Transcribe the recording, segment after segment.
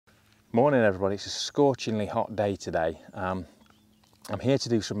Morning everybody, it's a scorchingly hot day today. I'm here to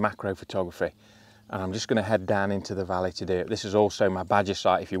do some macro photography and I'm just going to head down into the valley to do it. This is also my badger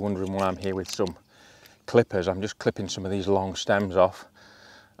site. If you're wondering why I'm here with some clippers, I'm just clipping some of these long stems off.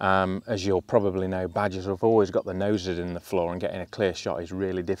 As you'll probably know, badgers have always got the noses in the floor and getting a clear shot is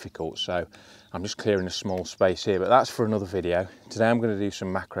really difficult, so I'm just clearing a small space here, but that's for another video. Today I'm going to do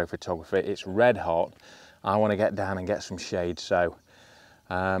some macro photography. It's red hot. I want to get down and get some shade, so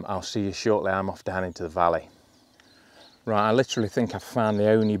I'll see you shortly. I'm off down into the valley. Right, I literally think I've found the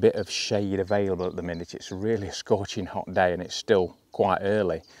only bit of shade available at the minute. It's really a scorching hot day and it's still quite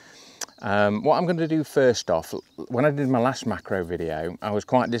early. What I'm going to do first off, when I did my last macro video, I was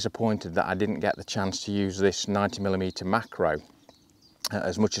quite disappointed that I didn't get the chance to use this 90mm macro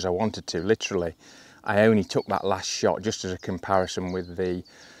as much as I wanted to. Literally, I only took that last shot just as a comparison with the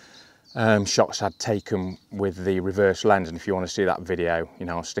shots I'd taken with the reverse lens, and if you want to see that video, you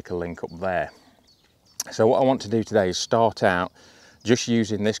know, I'll stick a link up there. So what I want to do today is start out just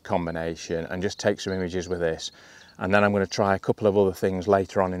using this combination and just take some images with this, and then I'm going to try a couple of other things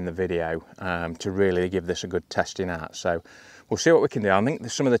later on in the video to really give this a good testing out. So we'll see what we can do. I think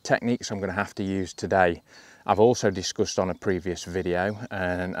some of the techniques I'm going to have to use today I've also discussed on a previous video,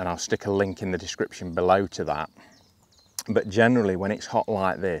 and I'll stick a link in the description below to that. But generally, when it's hot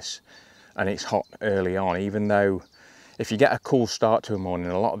like this, and it's hot early on, even though if you get a cool start to a morning,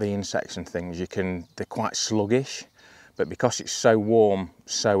 a lot of the insects and things, they're quite sluggish. But because it's so warm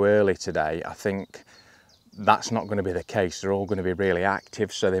so early today, I think that's not going to be the case. They're all going to be really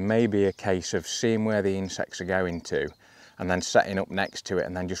active. So there may be a case of seeing where the insects are going to, and then setting up next to it,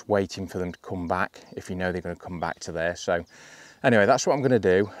 and then just waiting for them to come back if you know they're going to come back to there. So anyway, that's what I'm going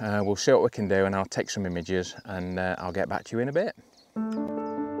to do. We'll see what we can do, and I'll take some images and I'll get back to you in a bit.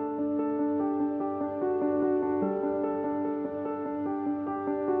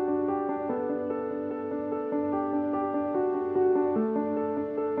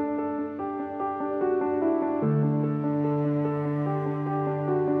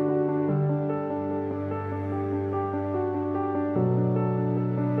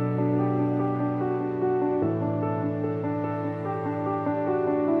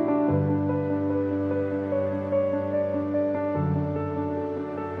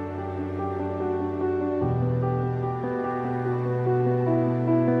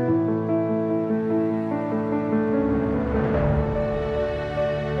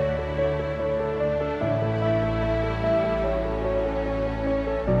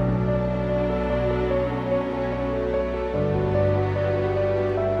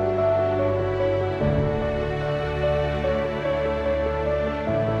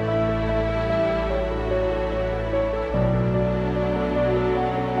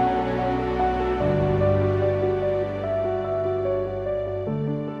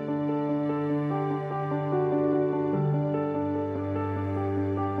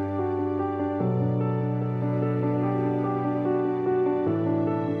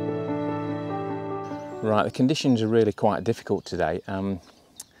 Right, the conditions are really quite difficult today.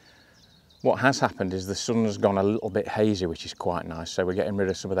 What has happened is the sun's gone a little bit hazy, which is quite nice, so we're getting rid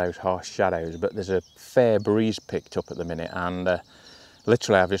of some of those harsh shadows, but there's a fair breeze picked up at the minute, and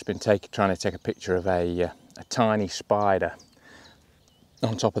literally I've just been trying to take a picture of a tiny spider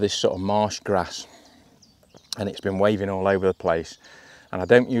on top of this sort of marsh grass, and it's been waving all over the place. And I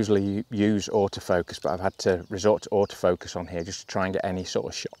don't usually use autofocus, but I've had to resort to autofocus on here just to try and get any sort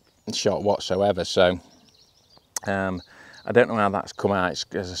of shot whatsoever. So I don't know how that's come out.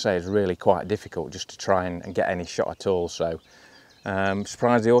 As I say, it's really quite difficult just to try and get any shot at all. So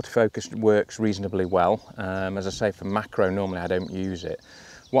surprised the autofocus works reasonably well. As I say, for macro normally I don't use it.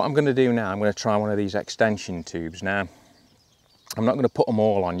 What I'm going to do now, I'm going to try one of these extension tubes. Now I'm not going to put them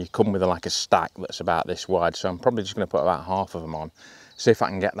all on. You come with like a stack that's about this wide, so I'm probably just going to put about half of them on, see if I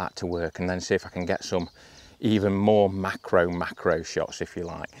can get that to work, and then see if I can get some even more macro shots, if you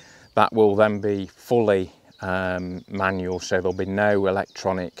like. That will then be fully manual, so there'll be no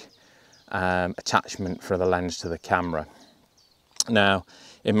electronic attachment for the lens to the camera. Now,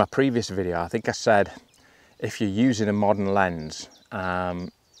 in my previous video, I think I said if you're using a modern lens,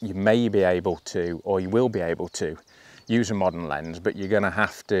 you may be able to, or you will be able to, use a modern lens, but you're going to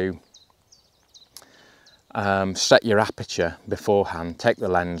have to set your aperture beforehand, take the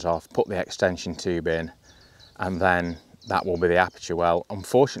lens off, put the extension tube in, and then that will be the aperture. Well,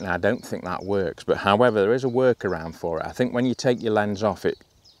 unfortunately, I don't think that works, but however, there is a workaround for it. I think when you take your lens off, it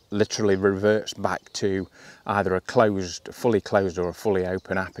literally reverts back to either a fully closed or a fully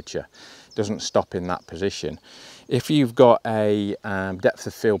open aperture. It doesn't stop in that position. If you've got a depth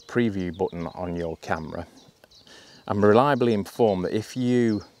of field preview button on your camera, I'm reliably informed that if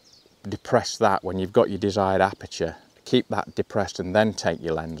you depress that when you've got your desired aperture, keep that depressed and then take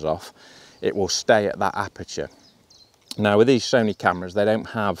your lens off, it will stay at that aperture. Now with these Sony cameras, they don't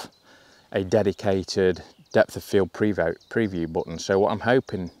have a dedicated depth of field preview button, so what I'm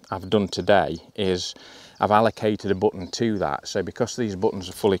hoping I've done today is I've allocated a button to that. So because these buttons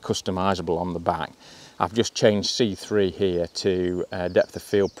are fully customizable on the back, I've just changed C3 here to depth of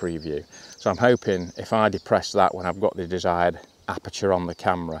field preview. So I'm hoping if I depress that when I've got the desired aperture on the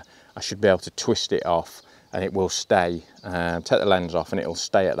camera, I should be able to twist it off and it will stay, take the lens off and it will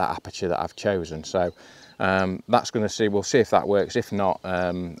stay at that aperture that I've chosen. So that's going to see, we'll see if that works. If not,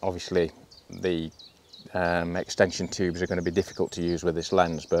 obviously the extension tubes are going to be difficult to use with this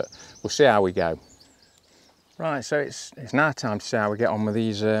lens, but we'll see how we go. Right, so it's now time to see how we get on with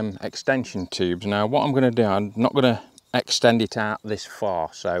these extension tubes. Now what I'm going to do, I'm not going to extend it out this far,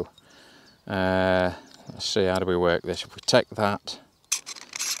 so let's see, how do we work this? If we take that,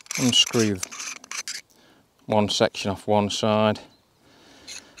 unscrew one section off one side,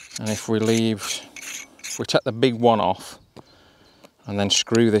 and if we take the big one off and then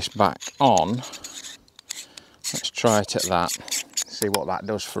screw this back on, let's try it at that, see what that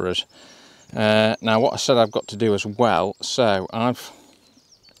does for us. Now what I said I've got to do as well, so I've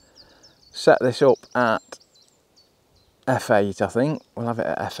set this up at F8, I think. We'll have it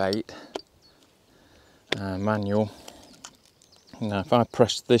at F8, manual. Now if I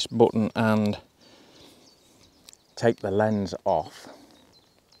press this button and take the lens off,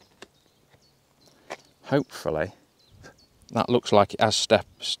 hopefully that looks like it has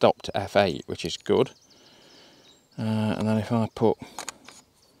stopped at F8, which is good. And then if I put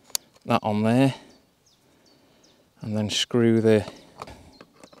that on there and then screw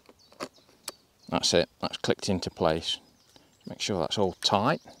that's it, that's clicked into place. Make sure that's all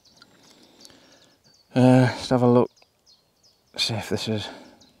tight. Let's have a look, see if this is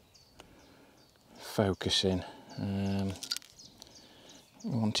focusing. We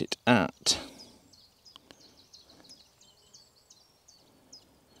want it at,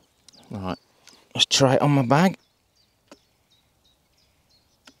 right, let's try it on my bag.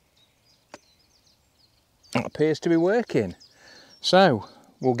 That appears to be working, so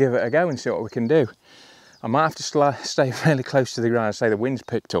we'll give it a go and see what we can do. I might have to stay fairly close to the ground. Say the wind's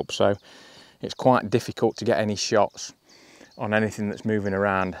picked up, so it's quite difficult to get any shots on anything that's moving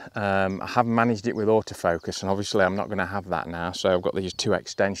around. I have managed it with autofocus, and obviously I'm not going to have that now, so I've got these two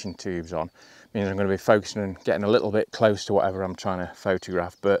extension tubes on. It means I'm going to be focusing and getting a little bit close to whatever I'm trying to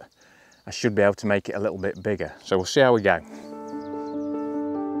photograph, but I should be able to make it a little bit bigger, so we'll see how we go.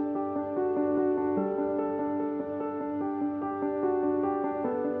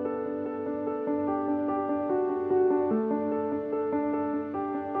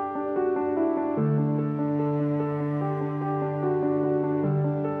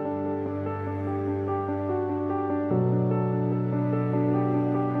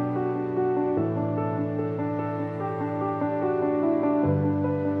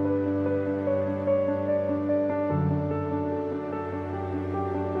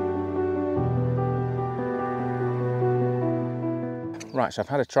 Right, so I've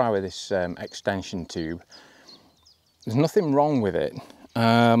had a try with this extension tube. There's nothing wrong with it,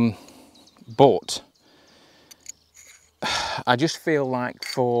 but I just feel like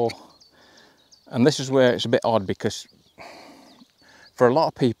and this is where it's a bit odd, because for a lot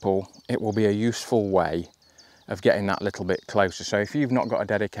of people it will be a useful way of getting that little bit closer. So if you've not got a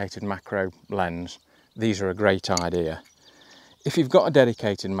dedicated macro lens, these are a great idea. If you've got a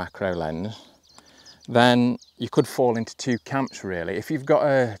dedicated macro lens, then you could fall into two camps really. If you've got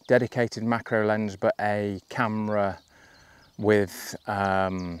a dedicated macro lens but a camera with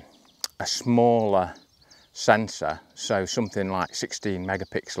a smaller sensor, so something like 16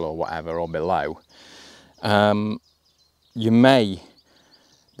 megapixel or whatever or below, you may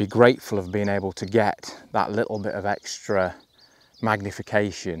be grateful of being able to get that little bit of extra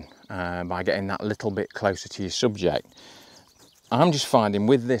magnification by getting that little bit closer to your subject. I'm just finding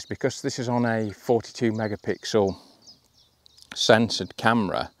with this, because this is on a 42 megapixel censored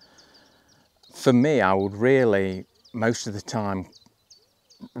camera, for me I would really most of the time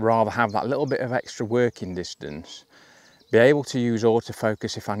rather have that little bit of extra working distance, be able to use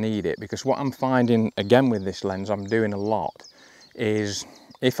autofocus if I need it, because what I'm finding again with this lens I'm doing a lot is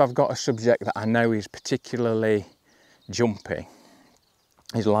if I've got a subject that I know is particularly jumpy,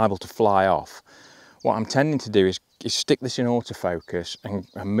 is liable to fly off, what I'm tending to do is stick this in autofocus and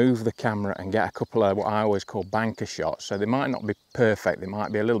move the camera and get a couple of what I always call banker shots. So they might not be perfect, they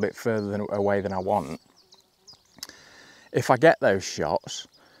might be a little bit further away than I want. If I get those shots,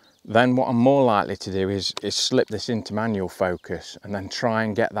 then what I'm more likely to do is slip this into manual focus and then try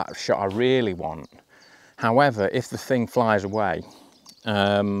and get that shot I really want. However, if the thing flies away,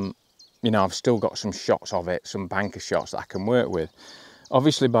 you know, I've still got some shots of it, some banker shots that I can work with.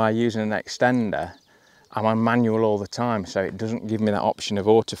 Obviously, by using an extender, I'm on manual all the time, so it doesn't give me that option of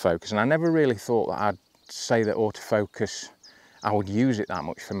autofocus. And I never really thought that I'd say that autofocus, I would use it that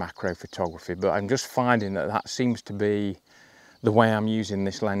much for macro photography, but I'm just finding that that seems to be the way I'm using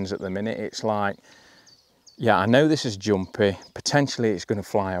this lens at the minute. It's like, yeah, I know this is jumpy, potentially it's going to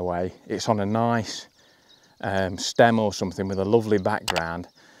fly away. It's on a nice stem or something with a lovely background.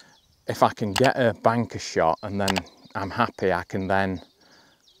 If I can get a banker shot and then I'm happy, I can then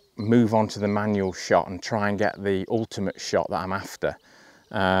move on to the manual shot and try and get the ultimate shot that I'm after.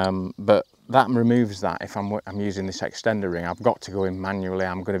 But that removes that. If I'm using this extender ring, I've got to go in manually.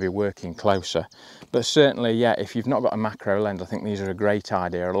 I'm going to be working closer. But certainly, yeah, if you've not got a macro lens, I think these are a great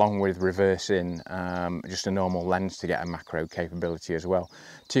idea, along with reversing just a normal lens to get a macro capability as well.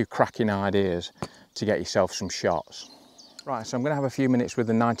 Two cracking ideas to get yourself some shots. Right, so I'm going to have a few minutes with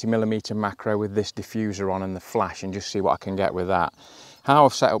the 90mm macro with this diffuser on and the flash and just see what I can get with that. How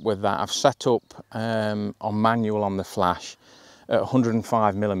I've set up with that, I've set up on manual on the flash at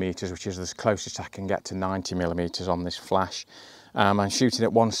 105mm, which is the closest I can get to 90mm on this flash. I'm shooting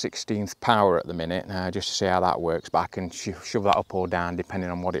at 1/16th power at the minute, just to see how that works, but I can shove that up or down depending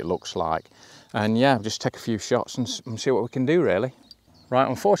on what it looks like. And yeah, just take a few shots and see what we can do, really. Right,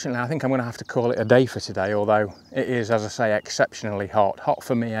 unfortunately, I think I'm going to have to call it a day for today, although it is, as I say, exceptionally hot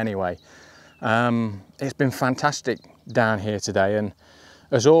for me anyway. It's been fantastic down here today, and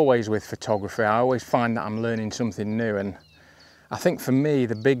as always with photography, I always find that I'm learning something new, and I think for me,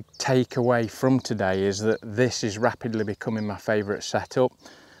 the big takeaway from today is that this is rapidly becoming my favourite setup.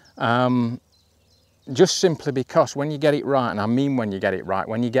 Just simply because when you get it right, and I mean when you get it right,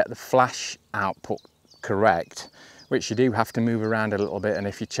 when you get the flash output correct, which you do have to move around a little bit, and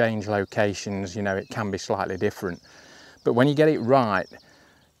if you change locations, you know, it can be slightly different. But when you get it right,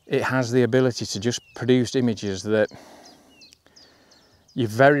 it has the ability to just produce images that you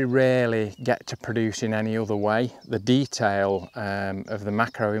very rarely get to produce in any other way. The detail of the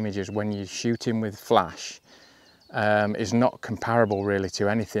macro images when you're shooting with flash is not comparable really to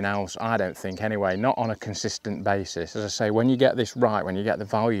anything else, I don't think anyway, not on a consistent basis. As I say, when you get this right, when you get the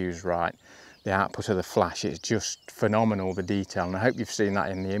values right, the output of the flash, it's just phenomenal, the detail, and I hope you've seen that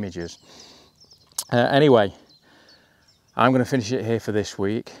in the images. Anyway, I'm going to finish it here for this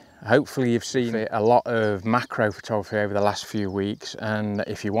week. Hopefully you've seen a lot of macro photography over the last few weeks, and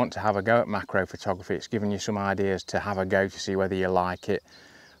if you want to have a go at macro photography, it's given you some ideas to have a go to see whether you like it,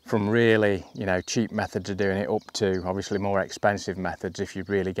 from really, you know, cheap methods of doing it up to obviously more expensive methods if you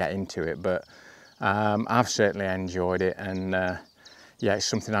really get into it. But I've certainly enjoyed it, and yeah, it's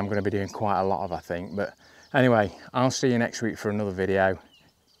something I'm going to be doing quite a lot of, I think. But anyway, I'll see you next week for another video.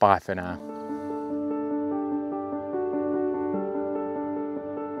 Bye for now.